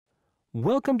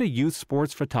Welcome to Youth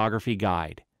Sports Photography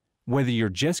Guide. Whether you're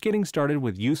just getting started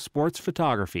with youth sports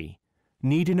photography,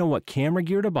 need to know what camera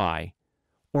gear to buy,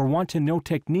 or want to know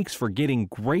techniques for getting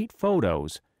great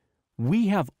photos, we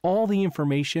have all the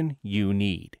information you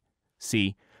need.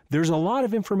 See, there's a lot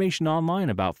of information online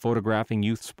about photographing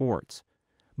youth sports,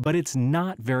 but it's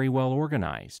not very well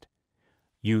organized.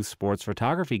 Youth Sports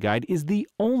Photography Guide is the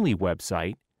only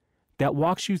website that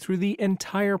walks you through the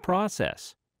entire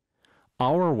process.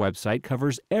 Our website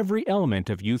covers every element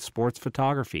of youth sports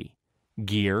photography,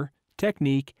 gear,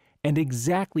 technique, and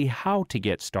exactly how to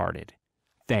get started.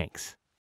 Thanks.